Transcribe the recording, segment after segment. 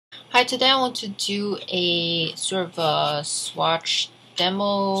Hi, today I want to do a sort of a swatch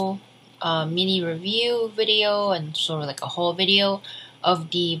demo mini review video and sort of like a whole video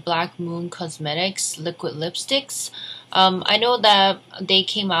of the Black Moon Cosmetics liquid lipsticks. I know that they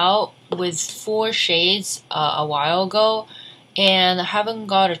came out with 4 shades a while ago, and I haven't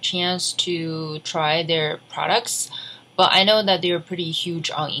got a chance to try their products, but I know that they're pretty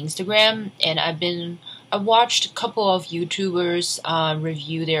huge on Instagram, and I watched a couple of YouTubers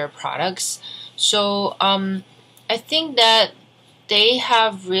review their products. So I think that they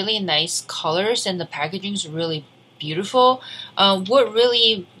have really nice colors and the packaging is really beautiful. What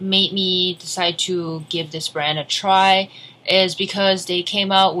really made me decide to give this brand a try is because they came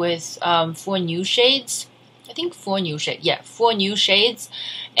out with 4 new shades. I think 4 new shades. Yeah, 4 new shades.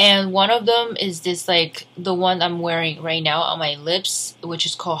 And one of them is this, like, the one I'm wearing right now on my lips, which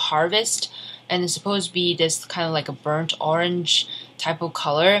is called Harvest. And it's supposed to be this kind of like a burnt orange type of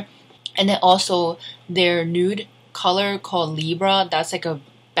color. And then also their nude color called Libra. That's like a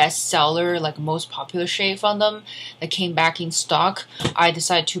bestseller, like most popular shade from them that came back in stock. I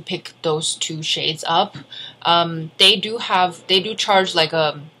decided to pick those 2 shades up. They do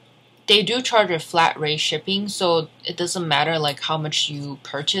charge a flat rate shipping, so it doesn't matter like how much you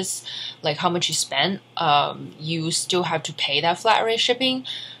purchase, like how much you spend, you still have to pay that flat rate shipping.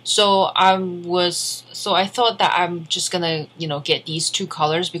 So I thought that I'm just gonna, get these 2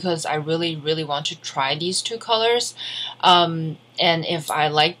 colors because I really want to try these 2 colors. And if I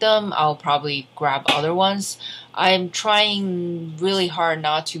like them, I'll probably grab other ones. I'm trying really hard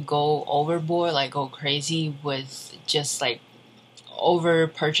not to go overboard, like go crazy with just like over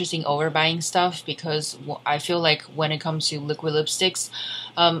purchasing, overbuying stuff, because I feel like when it comes to liquid lipsticks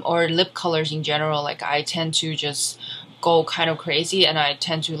or lip colors in general, like I tend to just go kind of crazy and I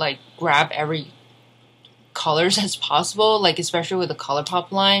tend to like grab every colors as possible, like especially with the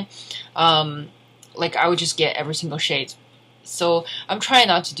ColourPop line. Like I would just get every single shade. So I'm trying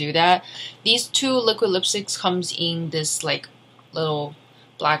not to do that. These 2 liquid lipsticks comes in this like little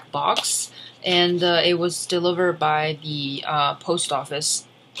black box, and it was delivered by the post office.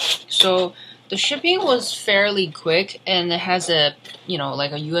 So the shipping was fairly quick, and it has a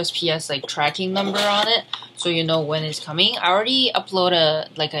like a USPS like tracking number on it, so you know when it's coming. I already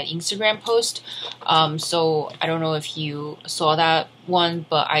uploaded like an Instagram post, so I don't know if you saw that one,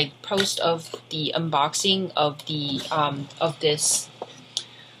 but I post of the unboxing of the of this,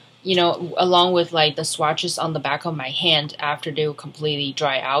 along with like the swatches on the back of my hand after they will completely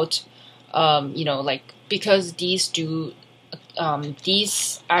dry out. Like because these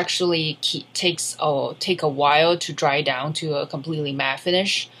actually take a while to dry down to a completely matte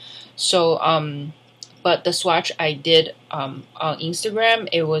finish. So but the swatch I did on Instagram,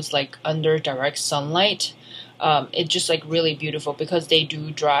 it was like under direct sunlight. It's just like really beautiful because they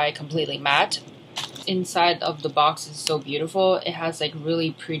do dry completely matte. Inside of the box is so beautiful. It has like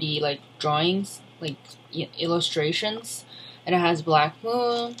really pretty like drawings, like illustrations, and it has Black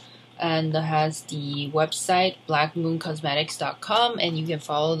Moon, and it has the website blackmooncosmetics.com, and you can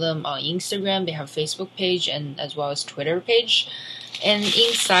follow them on Instagram. They have a Facebook page and as well as Twitter page. And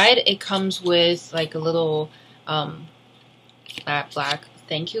inside it comes with like a little matte black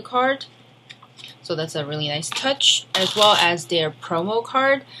thank you card. So that's a really nice touch, as well as their promo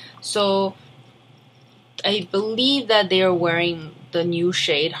card. So I believe that they are wearing the new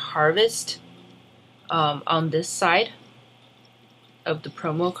shade Harvest on this side of the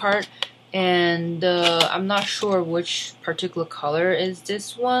promo card, and I'm not sure which particular color is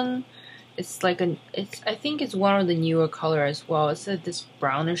this one. It's like I think it's one of the newer color as well. It's this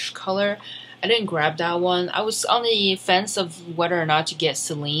brownish color. I didn't grab that one. I was on the fence of whether or not to get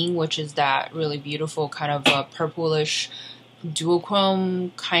Celine, which is that really beautiful kind of purplish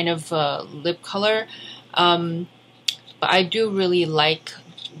duochrome kind of lip color. But I do really like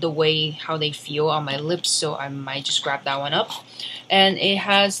the way how they feel on my lips, so I might just grab that one up. And it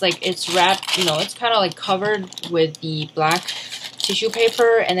has like, it's wrapped, it's kind of like covered with the black tissue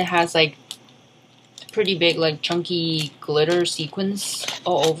paper, and it has like pretty big like chunky glitter sequins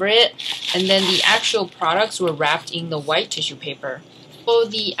all over it. And then the actual products were wrapped in the white tissue paper. So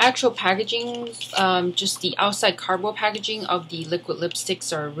the actual packaging, just the outside cardboard packaging of the liquid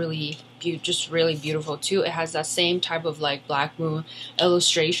lipsticks are really really beautiful too. It has that same type of like Black Moon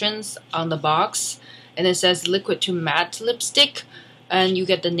illustrations on the box, and it says liquid to matte lipstick, and you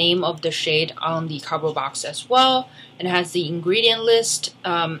get the name of the shade on the cardboard box as well. And it has the ingredient list,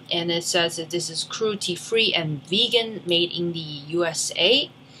 and it says that this is cruelty free and vegan, made in the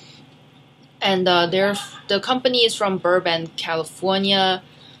USA. And the company is from Burbank, California.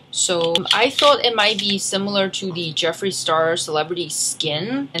 So I thought it might be similar to the Jeffree Star Celebrity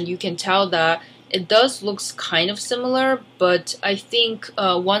Skin, and you can tell that it does looks kind of similar, but I think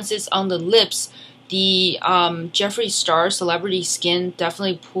once it's on the lips, the Jeffree Star Celebrity Skin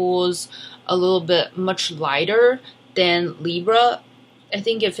definitely pulls a little bit much lighter than Libra. I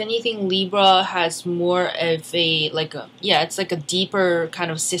think if anything, Libra has more of a it's like a deeper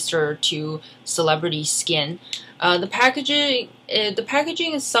kind of sister to Celebrity Skin. The packaging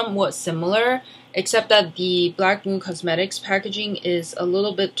is somewhat similar, except that the Black Moon Cosmetics packaging is a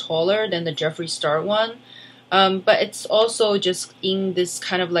little bit taller than the Jeffree Star one. But it's also just in this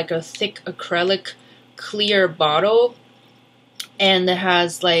kind of like a thick acrylic clear bottle, and it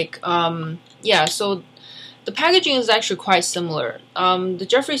has like so the packaging is actually quite similar. The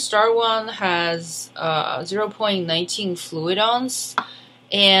Jeffree Star one has 0.19 fluid ounce,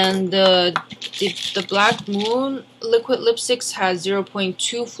 and the Black Moon liquid lipsticks has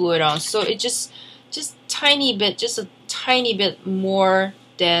 0.2 fluid ounce. So it just a tiny bit more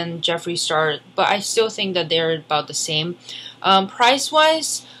than Jeffree Star, but I still think that they're about the same. Price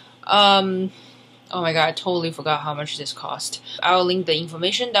wise, oh my god, I totally forgot how much this cost. I'll link the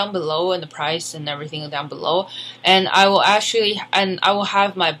information down below and the price and everything down below. And I will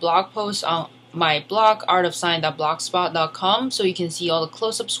have my blog post on my blog, artofsign.blogspot.com, so you can see all the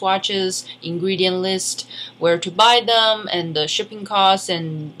close-up swatches, ingredient list, where to buy them, and the shipping costs,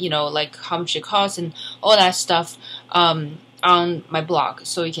 and like how much it costs and all that stuff on my blog,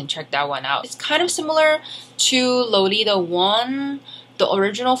 so you can check that one out. It's kind of similar to Lolita 1, the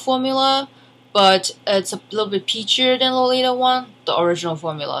original formula, but it's a little bit peachier than Lolita 1, the original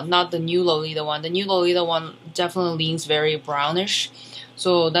formula, not the new Lolita 1. The new Lolita 1 definitely leans very brownish,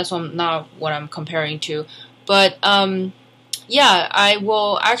 so that's not what I'm comparing to. But yeah, I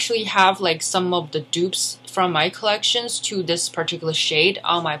will actually have like some of the dupes from my collections to this particular shade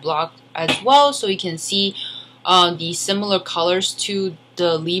on my blog as well, so you can see the similar colors to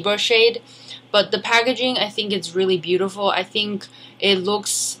the Libra shade. But the packaging, I think it's really beautiful. I think it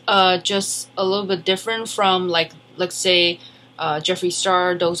looks just a little bit different from let's say Jeffree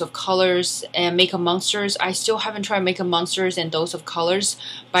Star, Dose of Colors, and Makeup Monsters. I still haven't tried Makeup Monsters and Dose of Colors,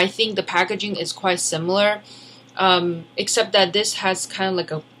 but I think the packaging is quite similar, except that this has kind of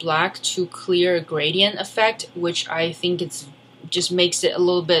like a black to clear gradient effect, which I think just makes it a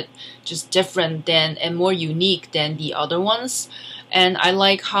little bit just different and more unique than the other ones. And I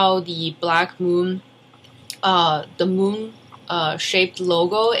like how the Black Moon, the moon shaped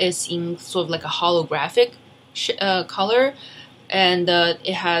logo is in sort of like a holographic color, and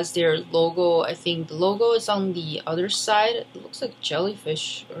it has their logo. I think the logo is on the other side. It looks like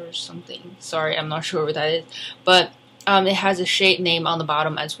jellyfish or something. Sorry, I'm not sure what that is, but it has a shade name on the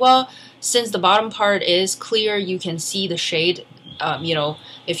bottom as well. Since the bottom part is clear, you can see the shade.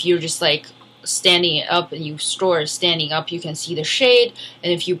 If you're just like standing up and you store it standing up, you can see the shade,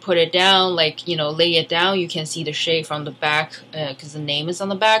 and if you put it down, lay it down, you can see the shade from the back because the name is on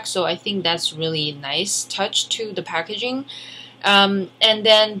the back. So I think that's really nice touch to the packaging. And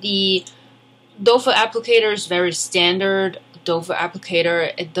then the doe foot applicator is very standard doe foot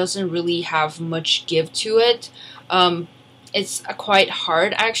applicator. It doesn't really have much give to it. It's quite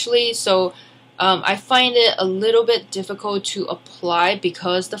hard actually, so I find it a little bit difficult to apply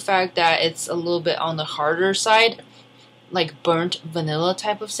because the fact that it's a little bit on the harder side, like burnt vanilla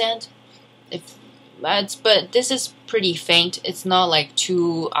type of scent. But this is pretty faint. It's not like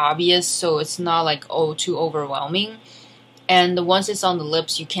too obvious, so it's not like too overwhelming. And once it's on the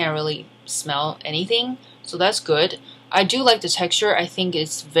lips, you can't really smell anything, so that's good. I do like the texture. I think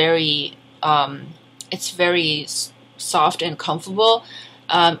it's very soft and comfortable.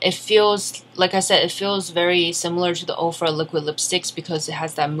 It feels, like I said, it feels very similar to the Ofra liquid lipsticks because it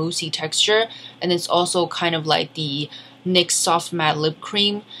has that moussey texture, and it's also kind of like the NYX Soft Matte Lip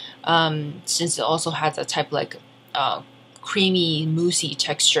Cream, since it also has that type of creamy moussey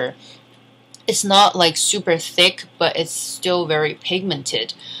texture. It's not like super thick, but it's still very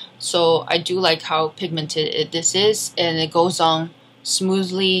pigmented. So I do like how pigmented this is, and it goes on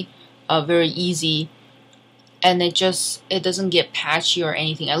smoothly, very easy. And it doesn't get patchy or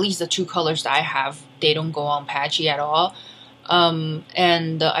anything. At least the two colors that I have, they don't go on patchy at all.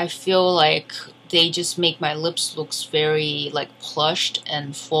 And I feel like they just make my lips looks very like plushed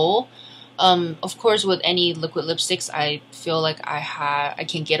and full. Of course, with any liquid lipsticks, I feel like I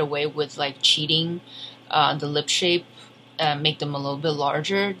can get away with like cheating the lip shape and make them a little bit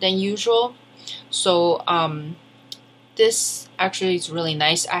larger than usual. So this actually is really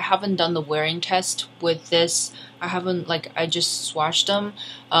nice. I haven't done the wearing test with this. I just swatched them.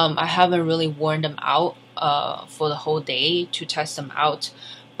 I haven't really worn them out for the whole day to test them out.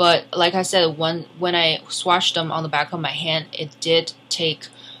 But like I said, when I swatched them on the back of my hand, it did take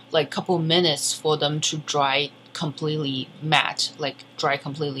like a couple minutes for them to dry completely matte,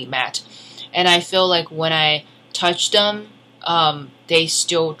 and I feel like when I touch them, they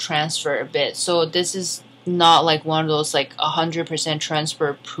still transfer a bit. So this is not like one of those like 100%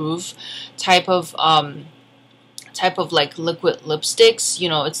 transfer proof type of like liquid lipsticks. You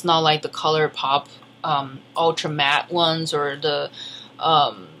know, it's not like the ColourPop ultra matte ones, or the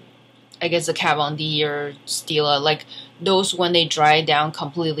I guess the Kat Von D or Stila. Like those, when they dry down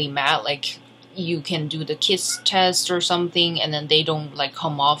completely matte, like you can do the kiss test or something, and then they don't like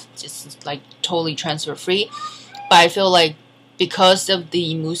come off, just like totally transfer free. But I feel like because of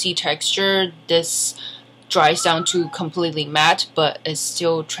the moussey texture, this dries down to completely matte, but it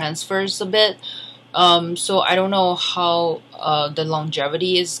still transfers a bit. So I don't know how the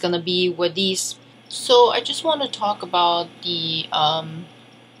longevity is gonna be with these. So I just want to talk about the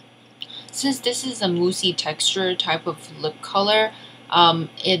since this is a moussey texture type of lip color,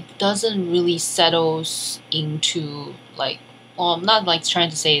 it doesn't really settle into like, well, I'm not like trying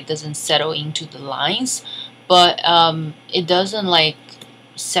to say it doesn't settle into the lines, but it doesn't like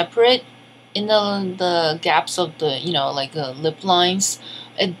separate in the gaps of the, you know, like the lip lines.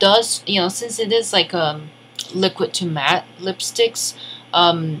 It does, you know, since it is like liquid to matte lipstick,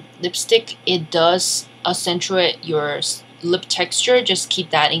 it does accentuate your lip texture. Just keep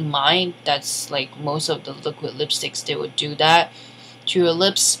that in mind. That's like most of the liquid lipsticks, they would do that to your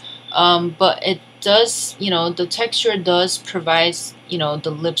lips. But it does, you know, the texture does provide, you know, the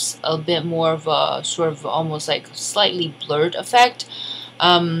lips a bit more of a sort of almost like slightly blurred effect.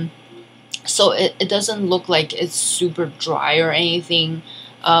 So it doesn't look like it's super dry or anything.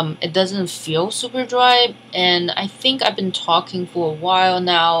 It doesn't feel super dry, and I think I've been talking for a while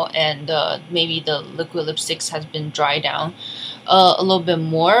now, and maybe the liquid lipsticks has been dried down a little bit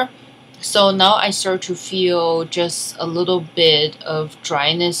more. So now I start to feel just a little bit of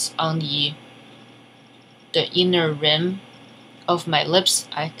dryness on the inner rim of my lips.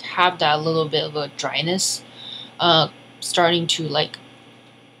 I have that little bit of a dryness starting to like,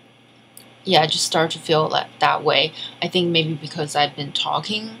 yeah, I just start to feel like that way. I think maybe because I've been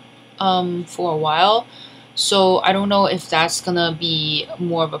talking for a while. So I don't know if that's gonna be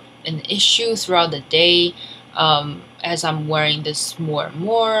more of an issue throughout the day as I'm wearing this more and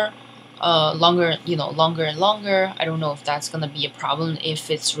more, longer and longer. I don't know if that's gonna be a problem, if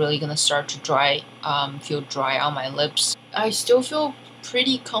it's really gonna start to feel dry on my lips. I still feel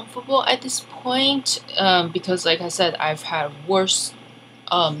pretty comfortable at this point because like I said, I've had worse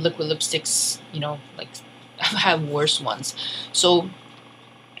liquid lipsticks, you know, like I've had worse ones. So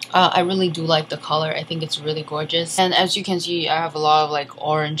I really do like the color. I think it's really gorgeous. And as you can see, I have a lot of like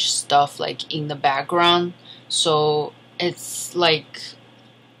orange stuff like in the background. So it's like,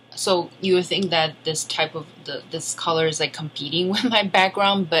 so you would think that this type of this color is like competing with my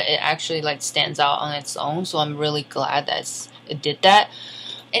background, but it actually like stands out on its own. So I'm really glad that it did that.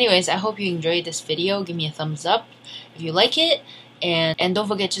 Anyways, I hope you enjoyed this video. Give me a thumbs up if you like it. And don't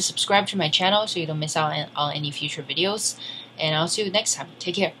forget to subscribe to my channel so you don't miss out on any future videos. And I'll see you next time.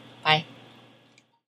 Take care. Bye.